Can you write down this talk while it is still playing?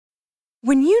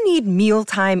When you need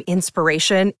mealtime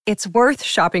inspiration, it's worth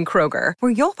shopping Kroger,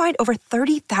 where you'll find over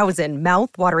 30,000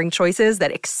 mouth-watering choices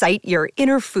that excite your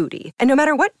inner foodie. And no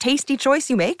matter what tasty choice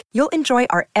you make, you'll enjoy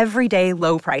our everyday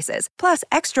low prices, plus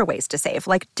extra ways to save,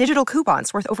 like digital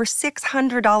coupons worth over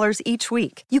 $600 each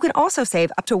week. You can also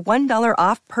save up to $1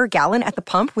 off per gallon at the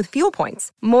pump with fuel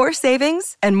points. More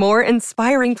savings and more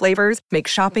inspiring flavors make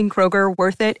shopping Kroger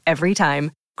worth it every time.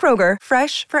 Kroger,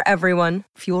 fresh for everyone.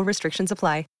 Fuel restrictions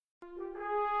apply.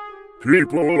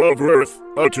 People of Earth,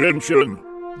 attention!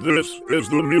 This is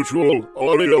the Mutual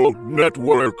Audio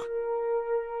Network.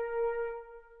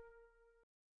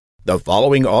 The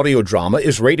following audio drama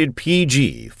is rated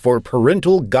PG for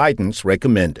parental guidance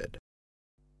recommended.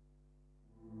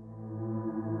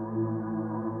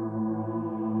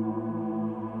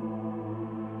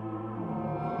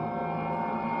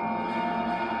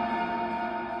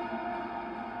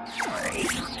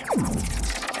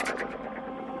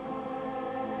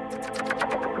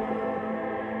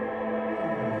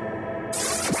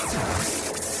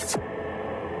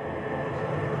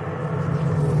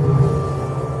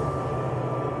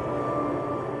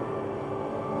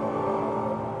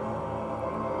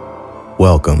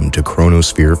 Welcome to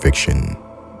Chronosphere Fiction.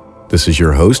 This is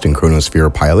your host and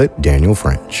Chronosphere pilot, Daniel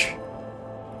French.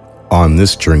 On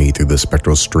this journey through the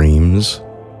spectral streams,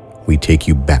 we take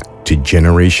you back to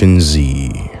Generation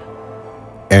Z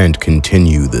and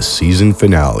continue the season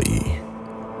finale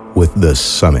with The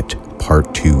Summit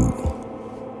Part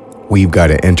 2. We've got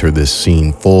to enter this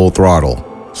scene full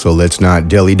throttle, so let's not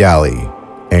dilly-dally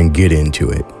and get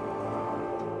into it.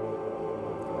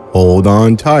 Hold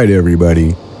on tight,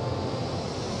 everybody.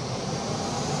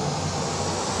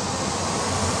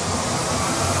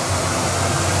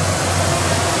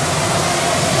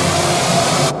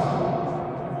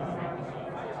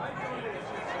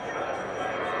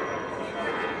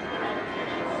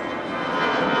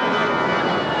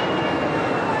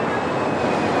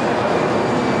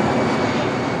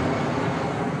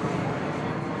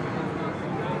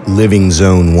 Living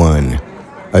Zone 1,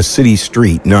 a city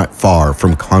street not far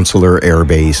from Consular Air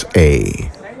Base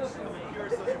A.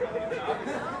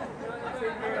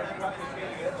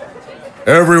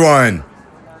 Everybody,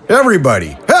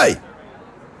 hey!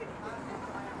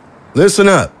 Listen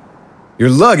up. Your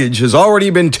luggage has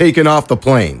already been taken off the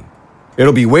plane.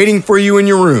 It'll be waiting for you in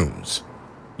your rooms.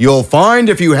 You'll find,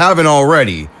 if you haven't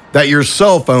already, that your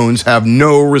cell phones have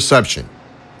no reception.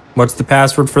 What's the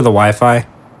password for the Wi-Fi?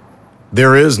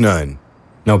 There is none.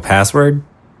 No password?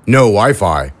 No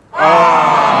Wi-Fi.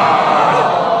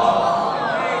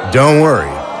 Don't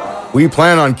worry. We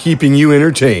plan on keeping you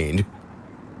entertained.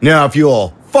 Now, if you'll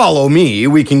follow me,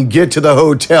 we can get to the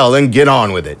hotel and get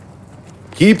on with it.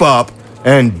 Keep up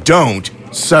and don't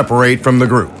separate from the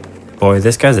group. Boy,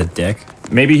 this guy's a dick.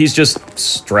 Maybe he's just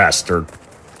stressed or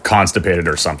constipated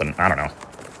or something. I don't know.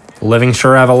 Living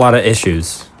sure have a lot of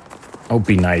issues. Oh,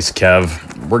 be nice,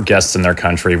 Kev. We're guests in their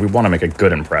country. We want to make a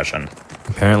good impression.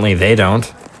 Apparently they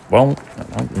don't. Well,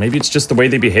 maybe it's just the way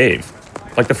they behave.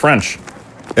 Like the French.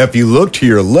 If you look to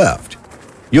your left,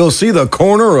 you'll see the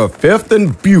corner of 5th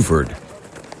and Buford.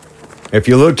 If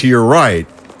you look to your right,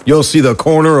 you'll see the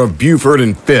corner of Buford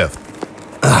and 5th.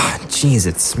 Ugh, jeez,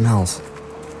 it smells.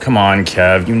 Come on,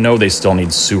 Kev. You know they still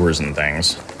need sewers and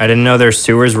things. I didn't know their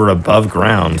sewers were above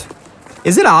ground.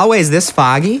 Is it always this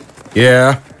foggy?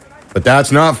 Yeah, but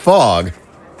that's not fog.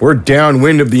 We're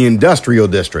downwind of the industrial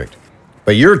district.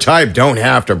 But your type don't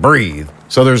have to breathe,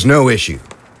 so there's no issue.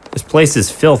 This place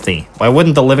is filthy. Why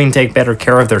wouldn't the living take better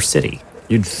care of their city?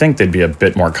 You'd think they'd be a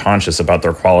bit more conscious about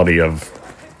their quality of,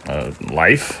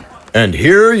 life. And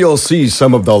here you'll see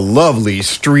some of the lovely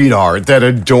street art that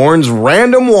adorns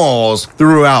random walls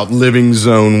throughout Living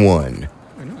Zone 1.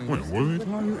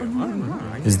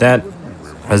 Is that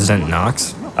President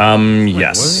Knox?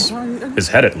 Yes. His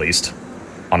head, at least.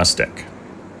 On a stick.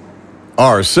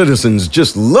 Our citizens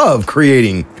just love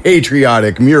creating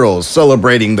patriotic murals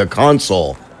celebrating the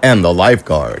consul and the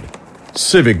lifeguard.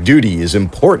 Civic duty is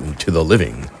important to the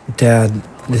living. Dad,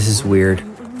 this is weird.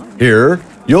 Here,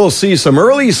 you'll see some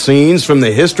early scenes from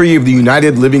the history of the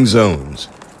United Living Zones.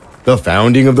 The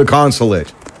founding of the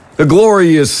consulate, the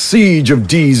glorious siege of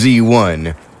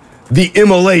DZ-1, the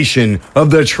immolation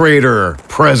of the traitor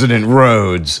President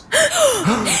Rhodes.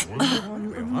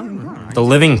 The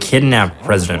living kidnapped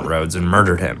President Rhodes and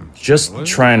murdered him. Just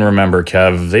try and remember,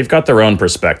 Kev, they've got their own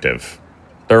perspective.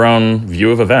 Their own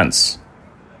view of events.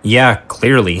 Yeah,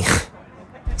 clearly.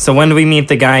 So when do we meet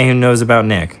the guy who knows about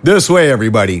Nick? This way,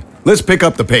 everybody. Let's pick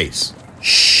up the pace.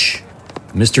 Shh.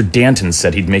 Mr. Danton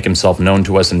said he'd make himself known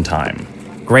to us in time.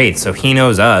 Great, so he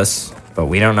knows us, but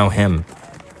we don't know him.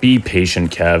 Be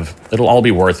patient, Kev. It'll all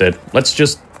be worth it. Let's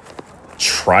just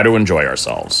try to enjoy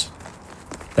ourselves.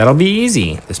 That'll be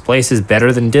easy. This place is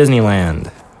better than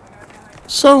Disneyland.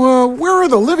 So, where are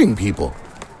the living people?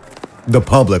 The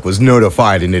public was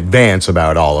notified in advance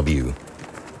about all of you.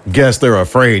 Guess they're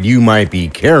afraid you might be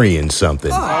carrying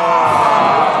something.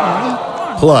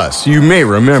 Plus, you may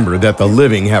remember that the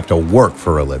living have to work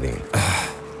for a living.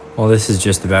 Well, this is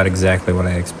just about exactly what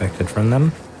I expected from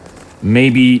them.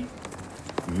 Maybe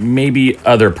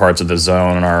other parts of the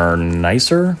zone are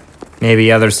nicer?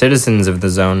 Maybe other citizens of the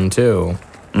zone, too.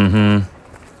 Mm-hmm.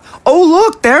 Oh,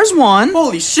 look, there's one.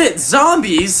 Holy shit,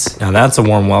 zombies! Now that's a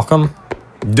warm welcome.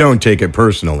 Don't take it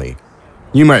personally.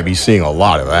 You might be seeing a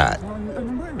lot of that.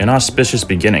 Inauspicious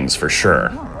beginnings, for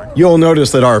sure. You'll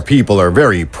notice that our people are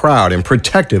very proud and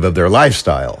protective of their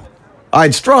lifestyle.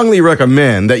 I'd strongly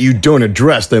recommend that you don't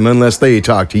address them unless they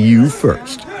talk to you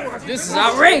first. This is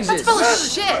outrageous! That's full of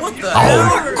shit! What the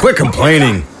Oh, quit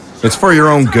complaining. It's for your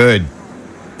own good.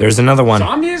 There's another one.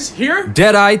 Zombies here?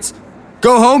 Deadites.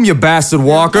 Go home, you bastard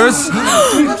walkers.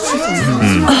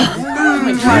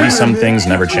 Maybe some things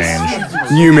never change.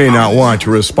 You may not want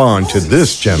to respond to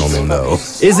this gentleman, though.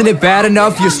 Isn't it bad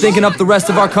enough you're stinking up the rest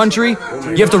of our country?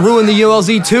 You have to ruin the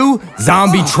ULZ too?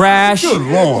 Zombie trash.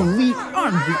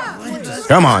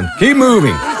 Come on, keep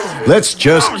moving. Let's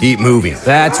just keep moving.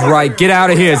 That's right. Get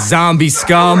out of here, zombie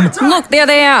scum. Look, there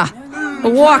they are. The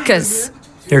walkers.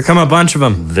 Here come a bunch of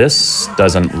them. This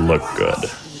doesn't look good.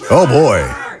 Oh boy.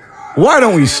 Why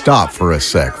don't we stop for a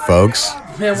sec, folks?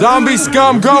 Zombie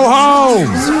scum, go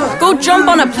home. Go jump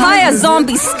on a pyre,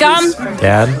 zombie scum.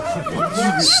 Dad?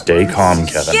 Stay calm,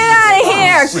 Kevin. Get out of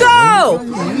here. Go.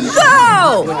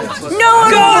 Go. No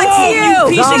one wants you.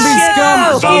 Zombie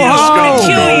scum, go home.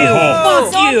 Kill you!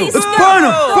 Fuck you! Let's burn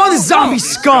him. Burn the zombie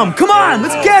scum. Come on,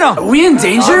 let's get him. Are we in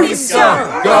danger?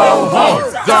 Go home,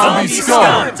 zombie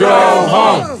scum. Go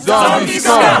home, zombie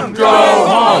scum. Go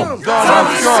home,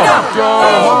 zombie scum. Go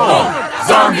home.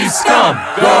 Zombie scum,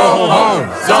 go home.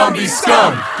 Zombie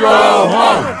scum, go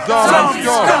home. Zombie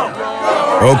scum.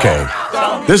 Okay,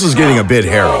 this is getting a bit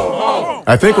hairy.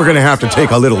 I think we're gonna have to take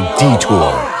a little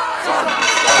detour.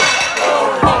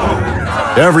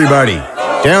 Everybody,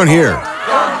 down here.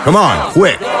 Come on,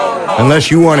 quick. Unless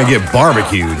you want to get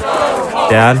barbecued.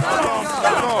 Dad?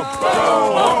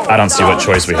 I don't see what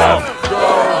choice we have.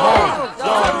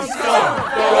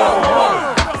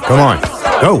 Come on,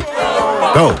 go.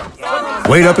 Go.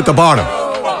 Wait up at the bottom.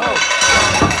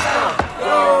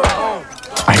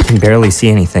 I can barely see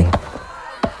anything.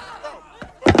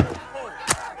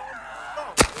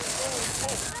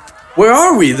 Where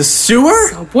are we? The sewer?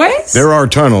 Subways? There are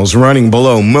tunnels running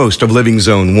below most of Living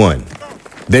Zone 1.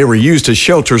 They were used to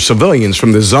shelter civilians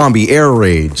from the zombie air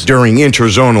raids during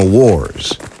interzonal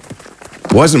wars.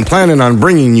 Wasn't planning on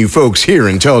bringing you folks here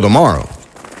until tomorrow.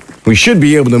 We should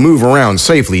be able to move around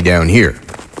safely down here.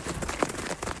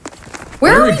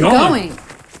 Where are we going?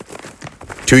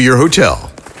 To your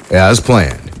hotel, as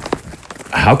planned.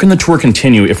 How can the tour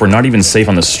continue if we're not even safe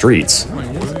on the streets?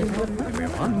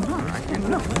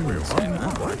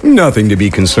 Nothing to be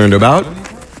concerned about.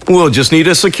 We'll just need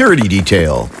a security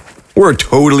detail. We're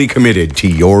totally committed to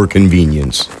your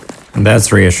convenience.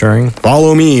 That's reassuring.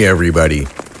 Follow me, everybody.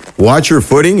 Watch your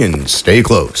footing and stay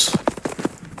close.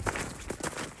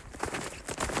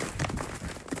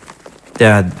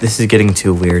 Dad, this is getting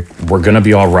too weird. We're gonna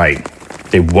be all right.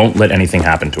 They won't let anything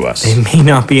happen to us. They may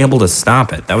not be able to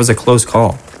stop it. That was a close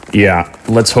call. Yeah,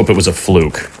 let's hope it was a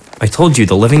fluke. I told you,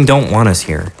 the living don't want us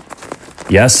here.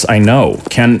 Yes, I know.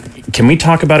 Can we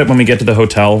talk about it when we get to the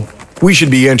hotel? We should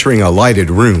be entering a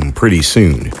lighted room pretty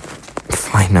soon.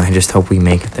 Fine, I just hope we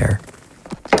make it there.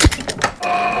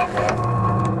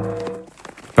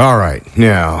 All right,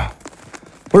 now,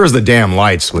 where's the damn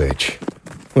light switch?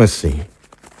 Let's see.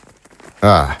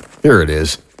 Ah, here it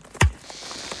is.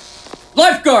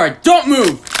 Lifeguard, don't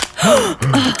move!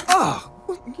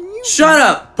 Shut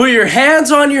up! Put your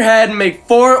hands on your head and make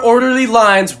 4 orderly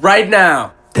lines right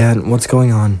now. Dad, what's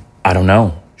going on? I don't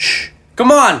know. Shh.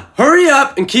 Come on, hurry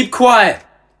up and keep quiet.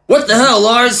 What the hell,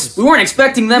 Lars? We weren't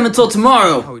expecting them until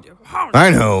tomorrow. I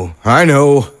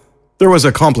know. There was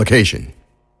a complication.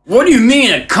 What do you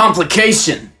mean, a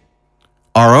complication?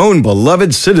 Our own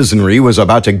beloved citizenry was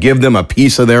about to give them a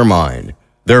piece of their mind.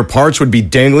 Their parts would be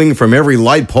dangling from every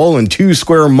light pole in 2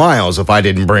 square miles if I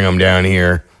didn't bring them down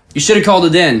here. You should have called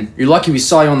it in. You're lucky we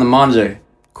saw you on the monitor.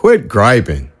 Quit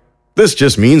griping. This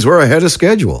just means we're ahead of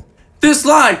schedule. This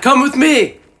line, come with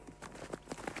me.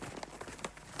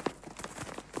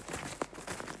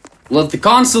 Well, if the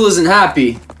consul isn't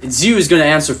happy, it's you who's going to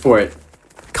answer for it.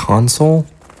 Consul?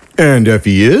 And if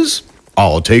he is,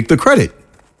 I'll take the credit.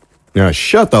 Now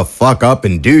shut the fuck up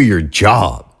and do your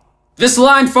job. This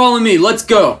line, follow me. Let's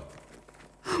go.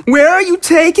 Where are you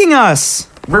taking us?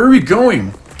 Where are we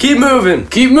going? Keep moving.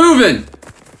 Keep moving.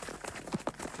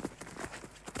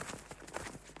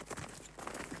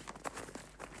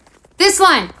 This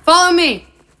line, follow me.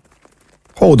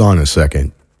 Hold on a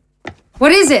second.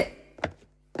 What is it?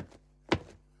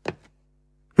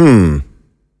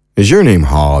 Is your name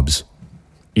Hobbs?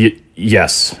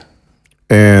 Yes.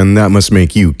 And that must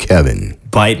make you Kevin.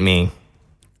 Bite me.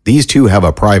 These two have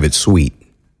a private suite.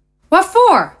 What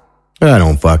for? I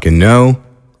don't fucking know.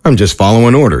 I'm just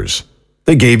following orders.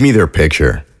 They gave me their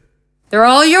picture. They're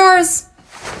all yours.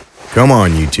 Come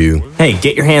on, you two. Hey,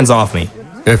 get your hands off me.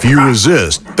 If you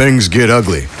resist, things get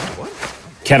ugly.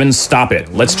 Kevin, stop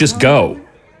it. Let's just go.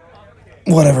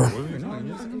 Whatever.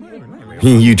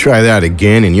 You try that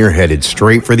again and you're headed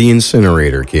straight for the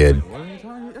incinerator, kid.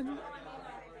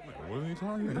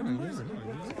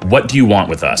 What do you want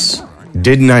with us?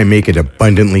 Didn't I make it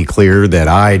abundantly clear that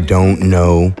I don't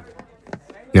know?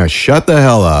 Now shut the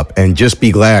hell up and just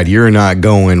be glad you're not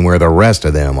going where the rest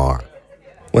of them are.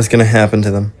 What's gonna happen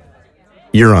to them?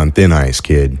 You're on thin ice,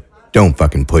 kid. Don't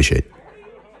fucking push it.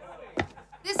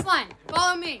 This line,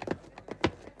 follow me.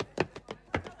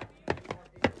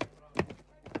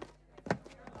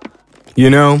 You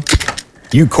know,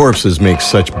 you corpses make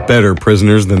such better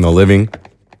prisoners than the living.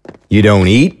 You don't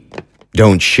eat,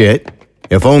 don't shit.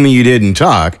 If only you didn't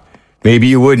talk, maybe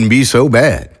you wouldn't be so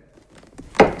bad.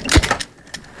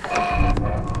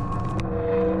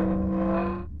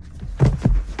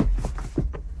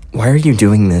 Why are you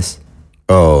doing this?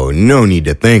 Oh, no need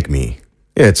to thank me.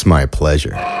 It's my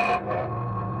pleasure.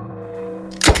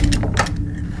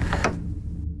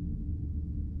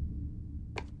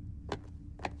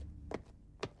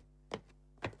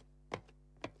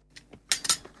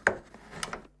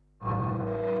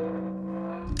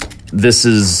 This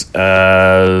is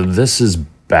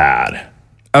bad.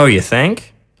 Oh, you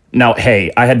think? Now,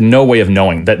 hey, I had no way of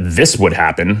knowing that this would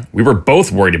happen. We were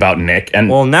both worried about Nick, and...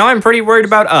 Well, now I'm pretty worried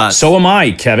about us. So am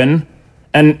I, Kevin.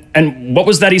 And what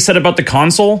was that he said about the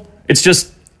console? It's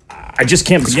just... I just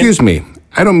can't begin... Excuse me.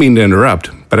 I don't mean to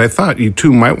interrupt, but I thought you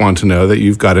two might want to know that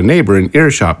you've got a neighbor in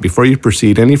earshot before you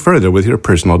proceed any further with your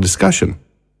personal discussion.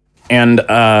 And,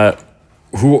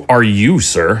 who are you,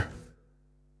 sir?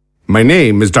 My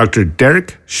name is Dr.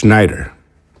 Derek Schneider.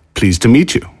 Pleased to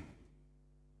meet you.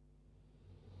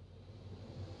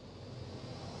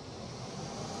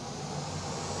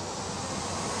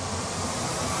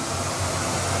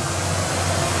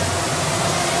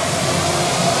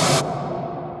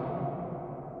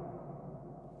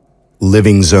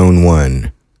 Living Zone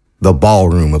 1, the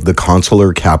ballroom of the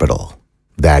consular capital,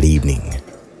 that evening.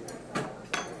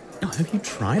 Oh, have you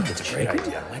tried this? Great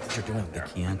idea. I like what you're doing there.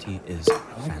 The Chianti is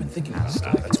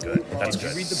fantastic. That's good. That's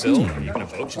good. Read the bill. Are you going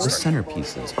to vote? The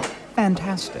centerpieces.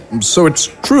 Fantastic. So it's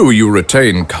true you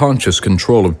retain conscious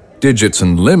control of digits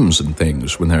and limbs and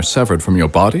things when they're severed from your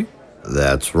body?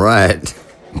 That's right.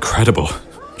 Incredible.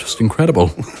 Just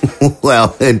incredible.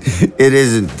 Well, it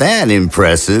isn't that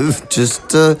impressive,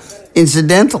 just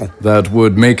incidental. That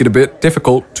would make it a bit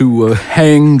difficult to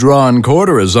hang, draw, and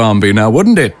quarter a zombie now,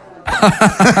 wouldn't it?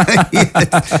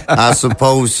 I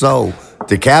suppose so.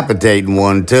 Decapitating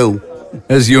one, too.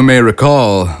 As you may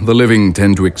recall, the living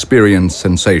tend to experience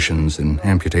sensations in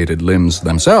amputated limbs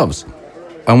themselves.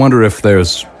 I wonder if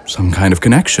there's some kind of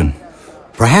connection.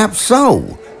 Perhaps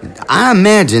so. I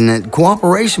imagine that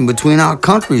cooperation between our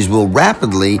countries will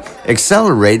rapidly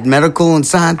accelerate medical and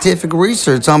scientific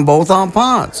research on both our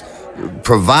parts,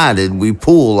 provided we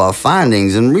pool our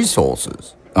findings and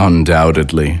resources.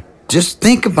 Undoubtedly. Just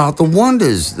think about the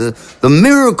wonders, the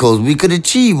miracles we could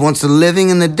achieve once the living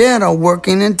and the dead are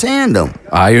working in tandem.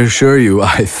 I assure you,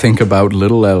 I think about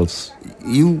little else.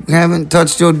 You haven't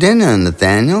touched your dinner,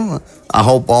 Nathaniel. I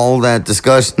hope all that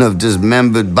discussion of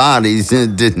dismembered bodies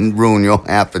didn't ruin your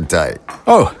appetite.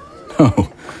 Oh, no,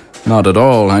 not at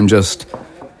all. I'm just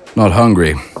not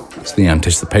hungry. It's the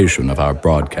anticipation of our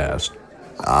broadcast.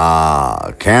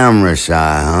 Ah, camera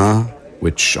shy, huh?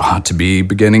 Which ought to be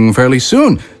beginning fairly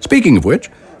soon. Speaking of which,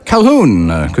 Calhoun,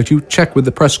 could you check with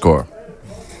the press corps?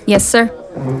 Yes, sir.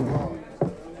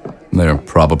 They're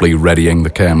probably readying the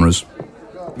cameras.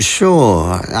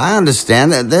 Sure, I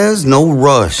understand that there's no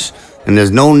rush. And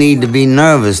there's no need to be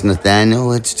nervous,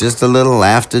 Nathaniel. It's just a little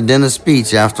after-dinner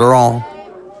speech, after all.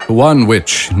 One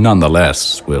which,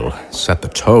 nonetheless, will set the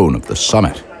tone of the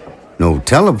summit. No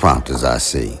teleprompters, I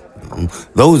see.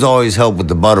 Those always help with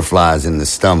the butterflies in the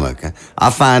stomach. I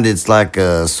find it's like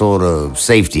a sort of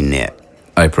safety net.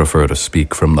 I prefer to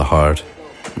speak from the heart.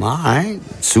 All right,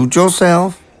 suit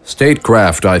yourself.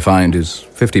 Statecraft, I find, is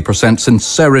 50%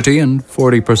 sincerity and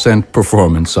 40%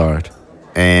 performance art.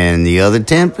 And the other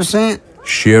 10%?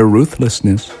 Sheer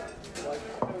ruthlessness.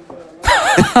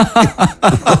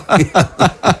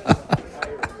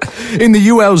 In the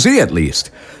ULZ, at least,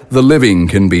 the living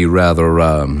can be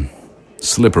rather,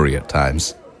 slippery at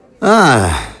times.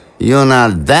 You're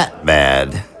not that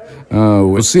bad. Oh,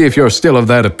 we'll see if you're still of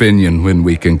that opinion when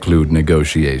we conclude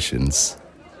negotiations.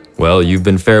 Well, you've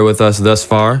been fair with us thus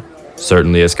far,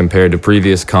 certainly as compared to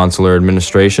previous consular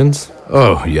administrations.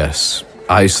 Oh, yes.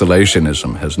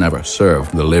 Isolationism has never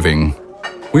served the living.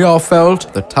 We all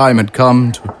felt the time had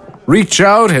come to reach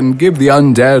out and give the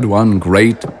undead one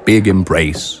great big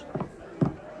embrace.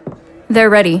 They're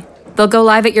ready. They'll go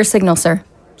live at your signal, sir.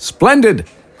 Splendid!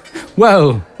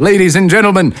 Well, ladies and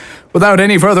gentlemen, without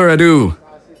any further ado,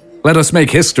 let us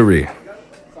make history.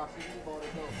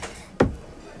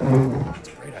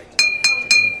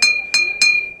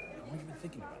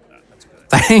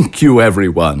 Thank you,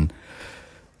 everyone.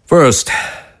 First,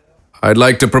 I'd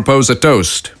like to propose a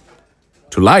toast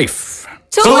to life.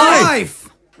 To life!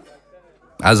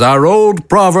 As our old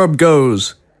proverb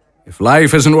goes, if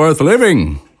life isn't worth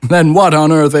living, then what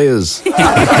on earth is? To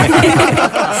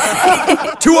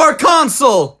our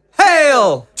consul!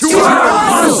 Hail! To our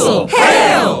consul!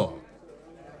 Hail!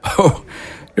 Oh,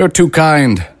 you're too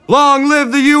kind. Long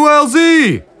live the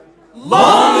ULZ!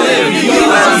 Long live the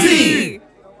ULZ!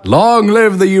 Long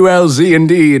live the ULZ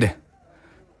indeed.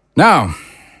 Now,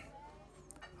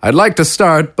 I'd like to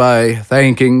start by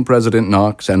thanking President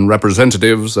Knox and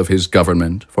representatives of his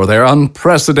government for their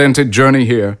unprecedented journey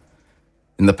here.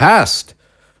 In the past,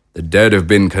 the dead have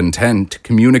been content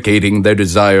communicating their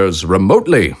desires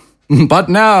remotely, but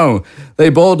now they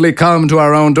boldly come to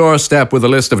our own doorstep with a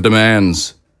list of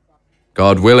demands.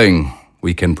 God willing,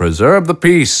 we can preserve the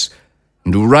peace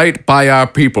and do right by our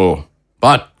people.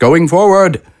 But going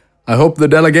forward, I hope the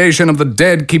delegation of the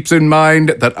dead keeps in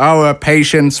mind that our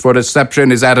patience for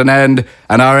deception is at an end,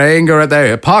 and our anger at their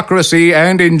hypocrisy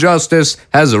and injustice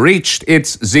has reached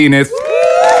its zenith.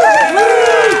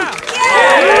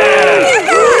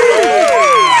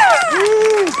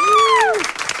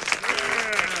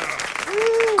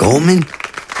 Goldman,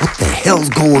 what the hell's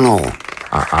going on?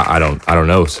 I don't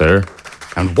know, sir.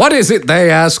 And what is it they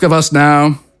ask of us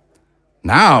now?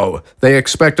 Now, they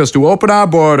expect us to open our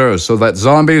borders so that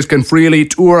zombies can freely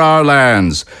tour our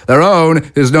lands. Their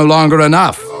own is no longer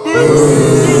enough.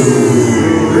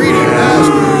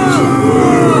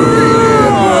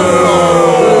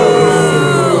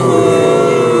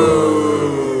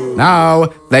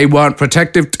 Now, they want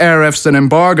protective tariffs and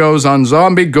embargoes on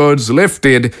zombie goods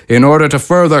lifted in order to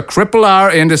further cripple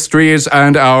our industries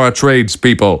and our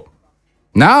tradespeople.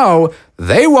 Now,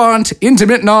 they want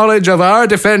intimate knowledge of our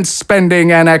defense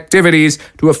spending and activities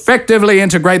to effectively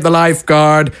integrate the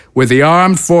lifeguard with the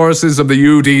armed forces of the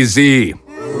UDZ. They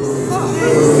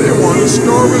want to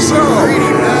starve us out.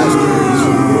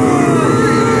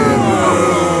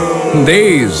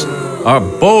 These are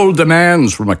bold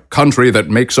demands from a country that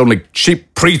makes only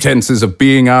cheap pretenses of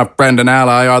being our friend and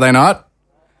ally, are they not?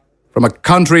 From a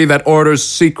country that orders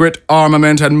secret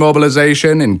armament and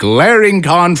mobilization in glaring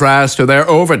contrast to their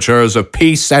overtures of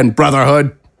peace and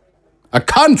brotherhood. A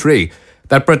country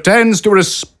that pretends to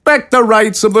respect the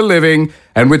rights of the living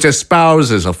and which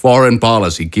espouses a foreign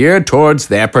policy geared towards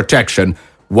their protection,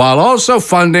 while also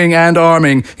funding and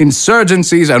arming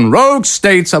insurgencies and rogue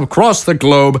states across the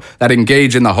globe that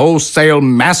engage in the wholesale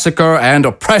massacre and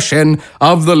oppression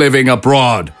of the living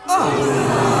abroad.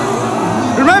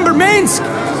 Remember Minsk!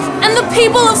 And the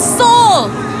people of Seoul!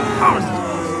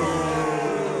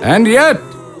 And yet,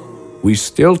 we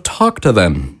still talk to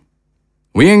them.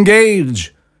 We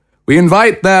engage. We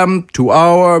invite them to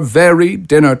our very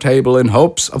dinner table in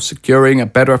hopes of securing a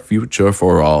better future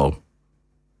for all.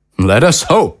 Let us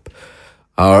hope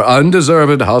our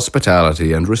undeserved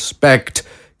hospitality and respect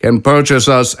can purchase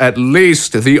us at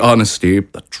least the honesty,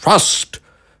 the trust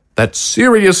that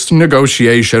serious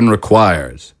negotiation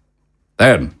requires.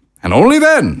 Then, and only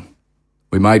then,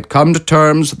 we might come to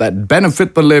terms that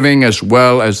benefit the living as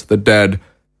well as the dead.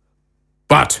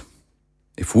 But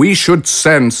if we should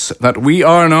sense that we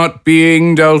are not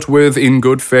being dealt with in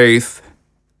good faith,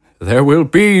 there will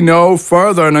be no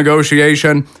further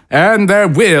negotiation, and there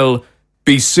will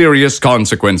be serious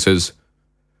consequences.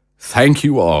 Thank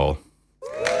you all.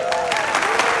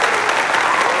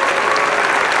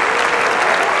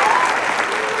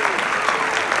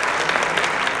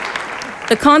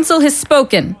 The consul has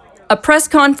spoken. A press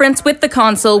conference with the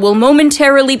consul will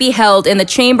momentarily be held in the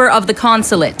chamber of the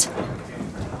consulate.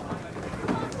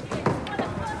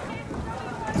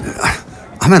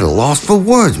 I'm at a loss for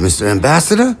words, Mr.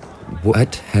 Ambassador.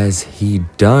 What has he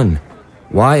done?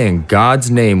 Why in God's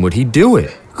name would he do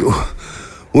it?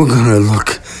 We're gonna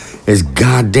look as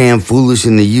goddamn foolish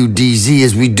in the UDZ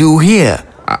as we do here.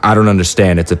 I don't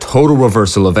understand. It's a total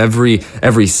reversal of every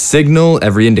signal,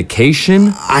 every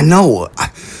indication. I know.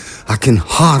 I can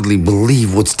hardly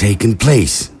believe what's taken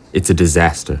place. It's a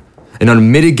disaster. An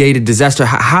unmitigated disaster.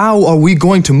 How are we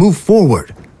going to move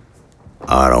forward?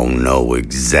 I don't know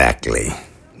exactly,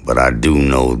 but I do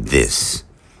know this.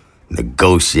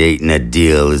 Negotiating a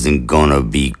deal isn't gonna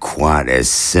be quite as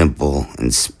simple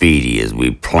and speedy as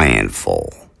we planned for.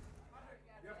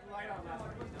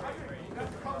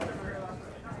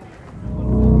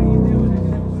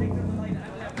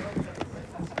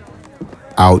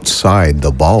 Outside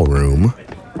the ballroom.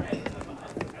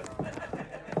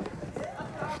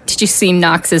 Did you see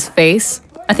Knox's face?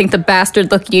 I think the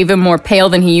bastard looked even more pale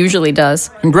than he usually does.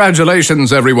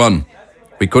 Congratulations, everyone.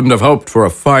 We couldn't have hoped for a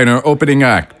finer opening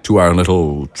act to our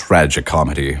little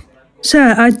tragicomedy.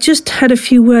 Sir, I just had a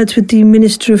few words with the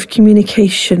Minister of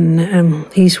Communication.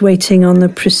 He's waiting on the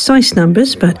precise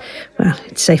numbers, but, well,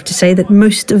 it's safe to say that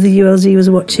most of the ULZ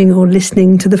was watching or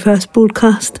listening to the first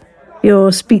broadcast.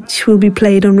 Your speech will be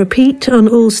played on repeat on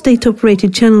all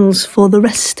state-operated channels for the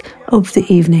rest of the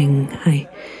evening. I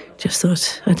just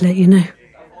thought I'd let you know.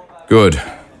 Good.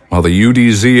 While the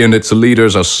UDZ and its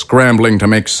leaders are scrambling to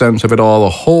make sense of it all, the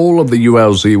whole of the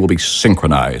ULZ will be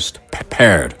synchronized,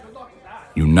 prepared.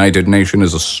 United Nation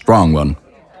is a strong one.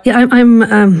 Yeah, I'm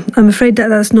afraid that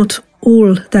that's not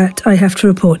all that I have to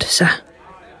report, sir.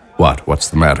 What's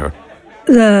the matter?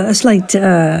 A slight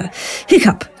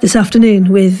hiccup this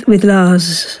afternoon with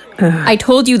Lars. I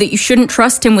told you that you shouldn't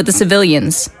trust him with the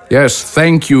civilians. Yes,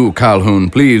 thank you, Calhoun.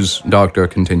 Please, Doctor,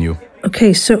 continue.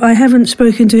 Okay, so I haven't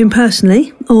spoken to him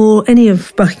personally, or any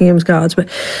of Buckingham's guards, but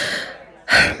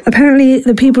apparently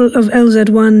the people of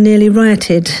LZ1 nearly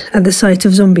rioted at the sight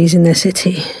of zombies in their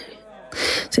city.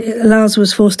 So Lars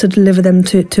was forced to deliver them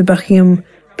to Buckingham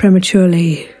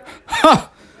prematurely.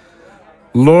 Ha!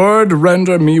 Lord,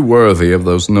 render me worthy of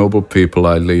those noble people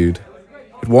I lead.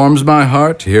 It warms my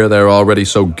heart to hear they're already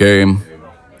so game.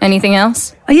 Anything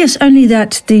else? Yes, only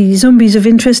that the zombies of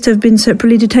interest have been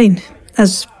separately detained,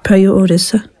 as per your orders,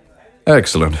 sir.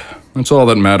 Excellent. That's all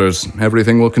that matters.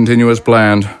 Everything will continue as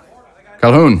planned.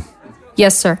 Calhoun.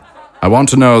 Yes, sir. I want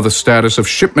to know the status of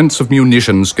shipments of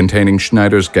munitions containing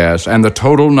Schneider's gas and the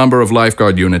total number of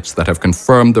lifeguard units that have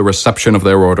confirmed the reception of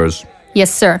their orders.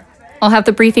 Yes, sir. I'll have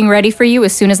the briefing ready for you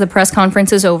as soon as the press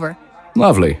conference is over.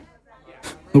 Lovely.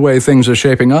 The way things are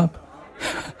shaping up.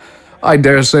 I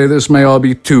dare say this may all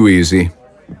be too easy.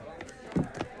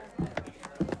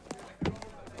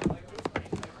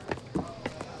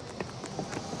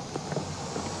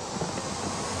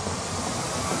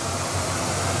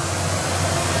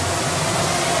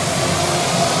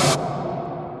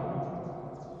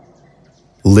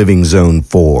 Living Zone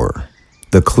 4,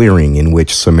 the clearing in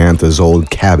which Samantha's old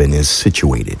cabin is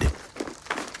situated.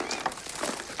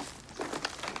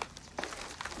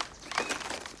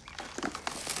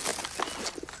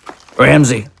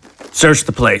 Ramsey, search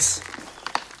the place.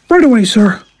 Right away,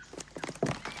 sir.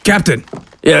 Captain.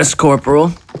 Yes,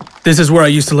 Corporal. This is where I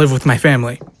used to live with my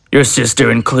family. Your sister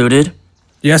included?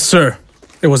 Yes, sir.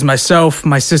 It was myself,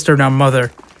 my sister, and our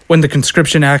mother. When the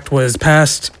Conscription Act was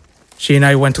passed, she and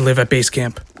I went to live at base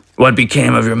camp. What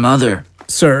became of your mother?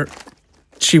 Sir,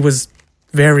 she was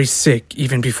very sick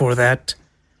even before that.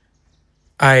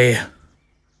 I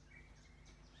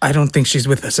don't think she's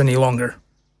with us any longer.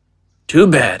 Too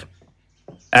bad.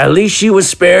 At least she was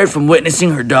spared from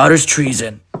witnessing her daughter's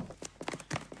treason.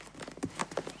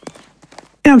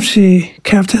 Empty,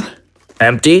 Captain.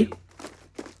 Empty?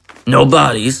 No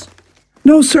bodies?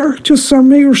 No, sir. Just some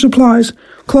meager supplies.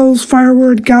 Clothes,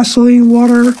 firewood, gasoline,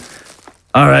 water.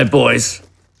 All right, boys.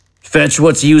 Fetch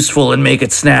what's useful and make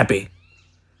it snappy.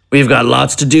 We've got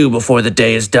lots to do before the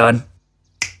day is done.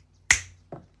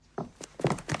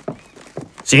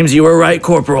 Seems you were right,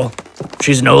 Corporal.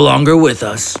 She's no longer with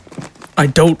us. I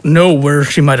don't know where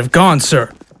she might have gone,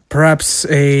 sir. Perhaps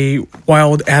a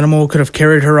wild animal could have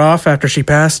carried her off after she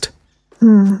passed?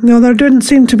 No, there didn't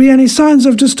seem to be any signs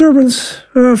of disturbance.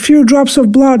 A few drops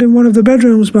of blood in one of the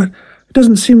bedrooms, but it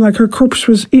doesn't seem like her corpse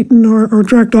was eaten or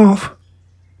dragged off.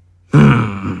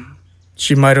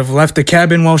 She might have left the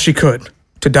cabin while she could,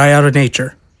 to die out of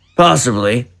nature.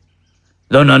 Possibly.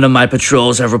 Though none of my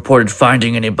patrols have reported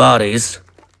finding any bodies.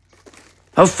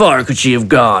 How far could she have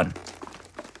gone?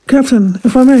 Captain,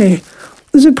 if I may,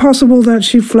 is it possible that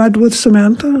she fled with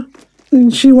Samantha?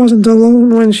 She wasn't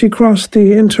alone when she crossed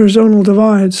the interzonal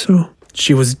divide, so...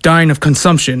 She was dying of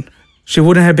consumption. She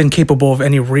wouldn't have been capable of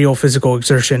any real physical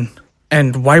exertion.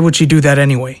 And why would she do that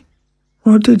anyway?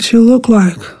 What did she look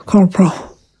like,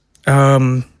 Corporal?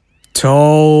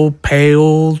 Tall,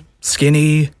 pale,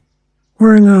 skinny.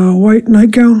 Wearing a white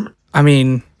nightgown? I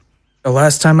mean, the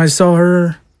last time I saw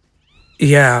her,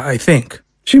 yeah, I think.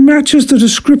 She matches the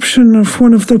description of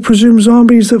one of the presumed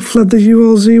zombies that fled the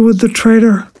ULZ with the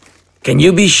traitor. Can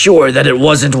you be sure that it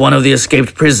wasn't one of the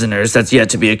escaped prisoners that's yet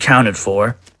to be accounted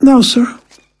for? No, sir.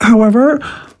 However,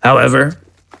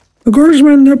 The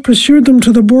guardsmen that pursued them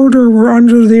to the border were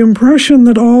under the impression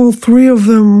that all three of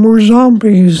them were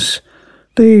zombies.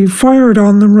 They fired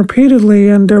on them repeatedly,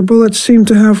 and their bullets seemed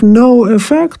to have no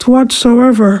effect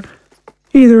whatsoever.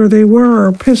 Either they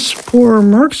were piss-poor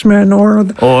marksmen,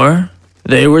 or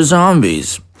they were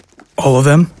zombies. All of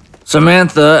them?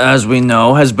 Samantha, as we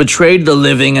know, has betrayed the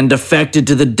living and defected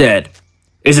to the dead.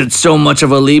 Is it so much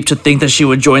of a leap to think that she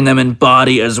would join them in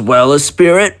body as well as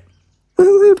spirit?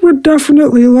 It would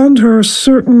definitely lend her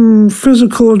certain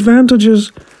physical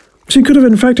advantages. She could have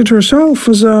infected herself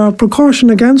as a precaution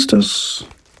against us.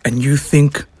 And you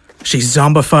think she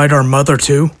zombified our mother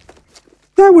too?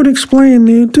 That would explain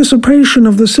the dissipation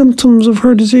of the symptoms of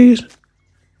her disease.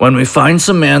 When we find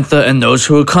Samantha and those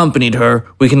who accompanied her,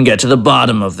 we can get to the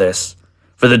bottom of this.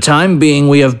 For the time being,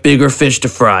 we have bigger fish to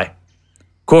fry.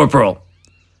 Corporal,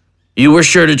 you were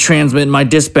sure to transmit my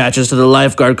dispatches to the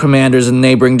lifeguard commanders in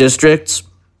neighboring districts?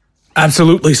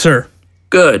 Absolutely, sir.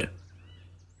 Good.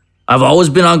 I've always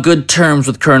been on good terms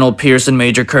with Colonel Pierce and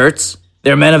Major Kurtz.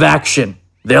 They're men of action.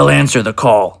 They'll answer the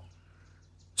call.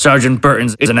 Sergeant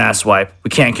Burton's is an asswipe. We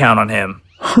can't count on him.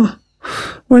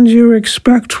 When do you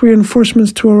expect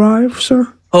reinforcements to arrive,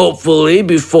 sir? Hopefully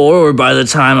before or by the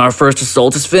time our first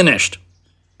assault is finished.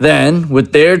 Then,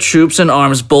 with their troops and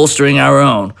arms bolstering our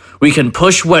own, we can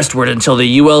push westward until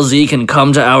the ULZ can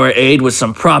come to our aid with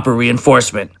some proper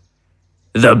reinforcement.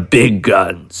 The big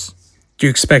guns. Do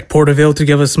you expect Porterville to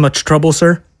give us much trouble,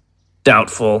 sir?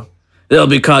 Doubtful. They'll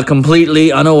be caught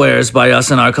completely unawares by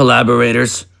us and our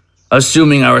collaborators,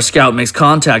 assuming our scout makes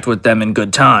contact with them in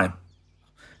good time.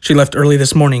 She left early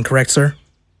this morning, correct, sir?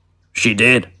 She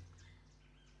did.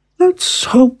 Let's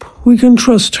hope we can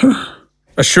trust her.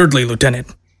 Assuredly,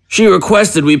 Lieutenant. She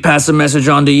requested we pass a message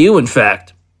on to you, in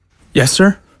fact. Yes,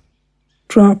 sir?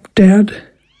 Drop dead.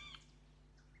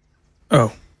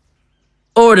 Oh.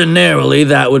 Ordinarily,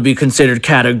 that would be considered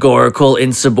categorical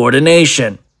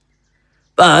insubordination.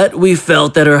 But we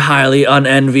felt that her highly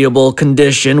unenviable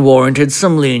condition warranted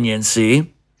some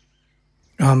leniency.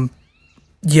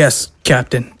 Yes,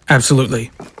 Captain.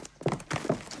 Absolutely.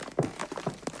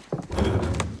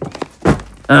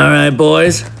 All right,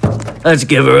 boys. Let's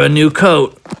give her a new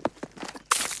coat.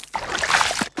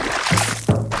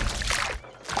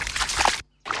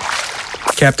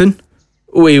 Captain?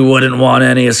 We wouldn't want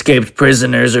any escaped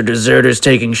prisoners or deserters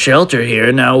taking shelter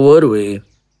here, now would we?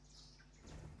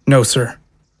 No, sir.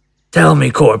 Tell me,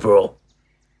 Corporal.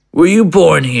 Were you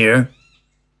born here?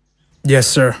 Yes,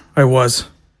 sir, I was.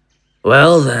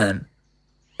 Well then,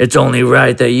 it's only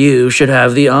right that you should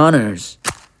have the honors.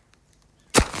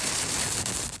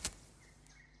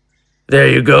 There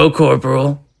you go,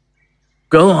 Corporal.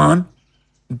 Go on.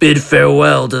 Bid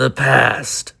farewell to the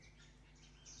past.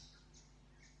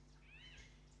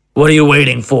 What are you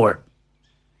waiting for?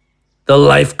 The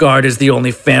lifeguard is the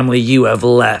only family you have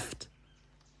left.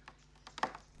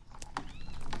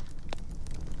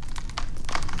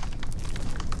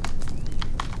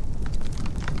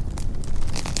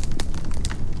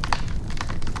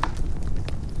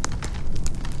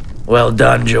 Well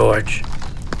done, George.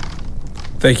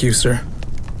 Thank you, sir.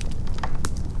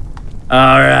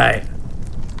 All right.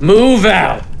 Move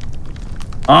out.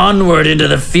 Onward into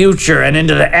the future and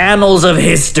into the annals of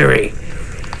history.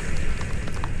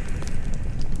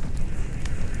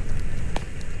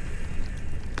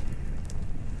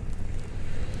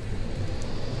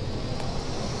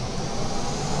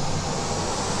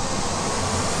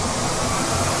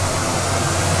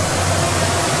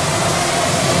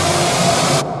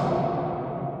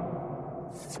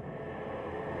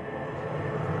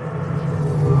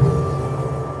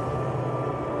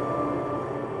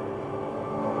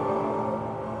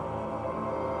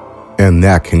 And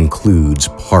that concludes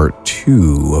part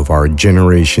 2 of our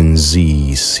Generation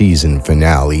Z season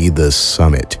finale, The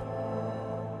Summit.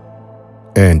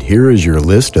 And here is your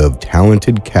list of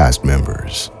talented cast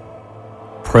members.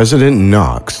 President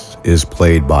Knox is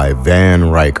played by Van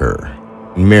Riker.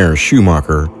 Mayor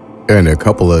Schumacher and a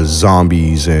couple of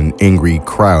zombies and angry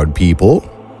crowd people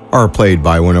are played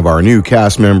by one of our new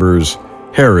cast members,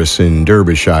 Harrison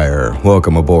Derbyshire.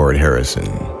 Welcome aboard,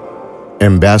 Harrison.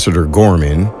 Ambassador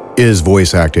Gorman is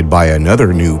voice acted by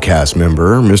another new cast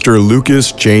member, Mr.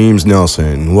 Lucas James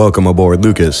Nelson. Welcome aboard,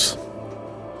 Lucas.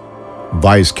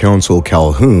 Vice Consul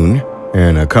Calhoun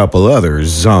and a couple other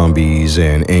zombies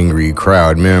and angry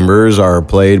crowd members are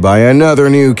played by another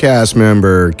new cast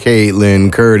member,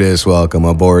 Caitlin Curtis. Welcome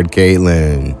aboard,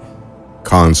 Caitlin.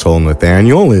 Consul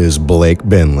Nathaniel is Blake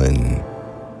Benlin.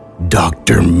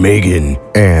 Dr. Megan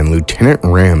and Lieutenant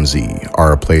Ramsey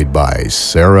are played by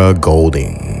Sarah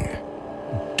Golding.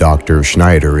 Dr.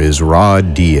 Schneider is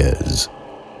Rod Diaz.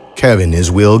 Kevin is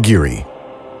Will Geary.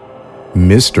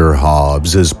 Mr.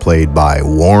 Hobbs is played by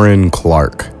Warren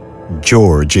Clark.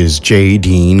 George is J.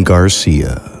 Dean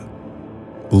Garcia.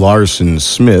 Larson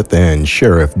Smith and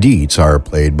Sheriff Dietz are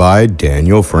played by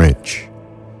Daniel French.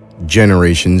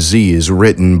 Generation Z is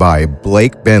written by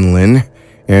Blake Benlin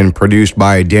and produced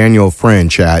by Daniel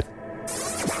French at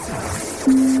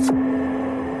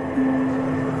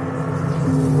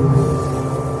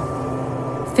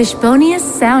Fishbonius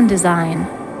Sound Design.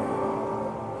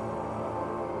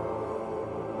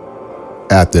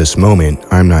 At this moment,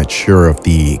 I'm not sure if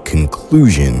the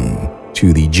conclusion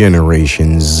to the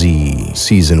Generation Z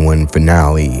Season 1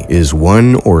 finale is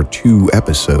 1 or 2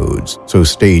 episodes, so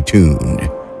stay tuned.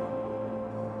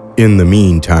 In the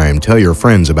meantime, tell your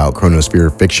friends about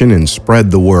Chronosphere Fiction and spread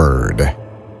the word.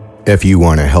 If you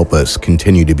want to help us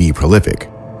continue to be prolific,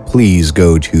 please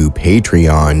go to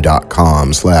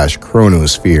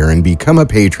patreon.com/chronosphere and become a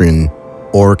patron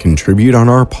or contribute on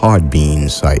our Podbean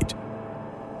site.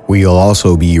 We'll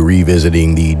also be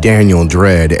revisiting the Daniel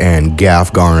Dread and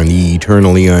Gafgarn the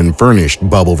Eternally Unfurnished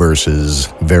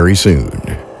Bubbleverses very soon.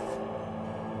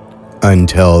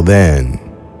 Until then,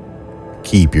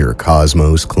 keep your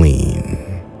cosmos clean.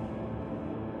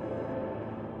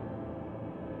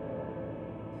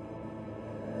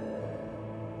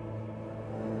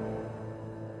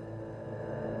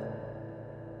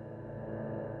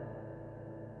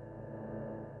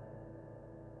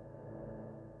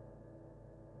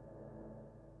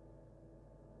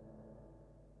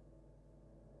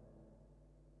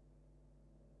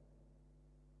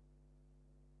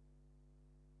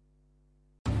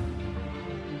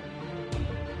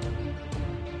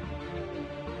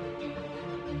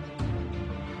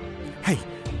 Hey,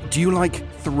 do you like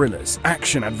thrillers,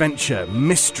 action, adventure,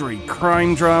 mystery,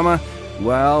 crime drama?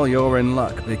 Well, you're in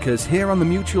luck, because here on the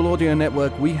Mutual Audio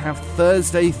Network we have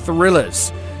Thursday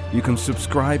Thrillers. You can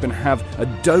subscribe and have a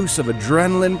dose of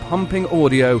adrenaline-pumping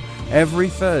audio every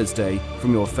Thursday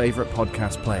from your favorite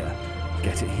podcast player.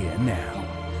 Get it here now.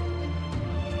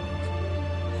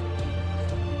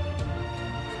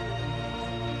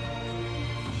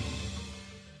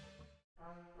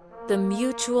 The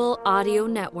Mutual Audio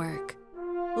Network.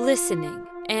 Listening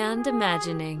and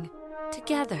imagining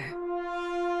together.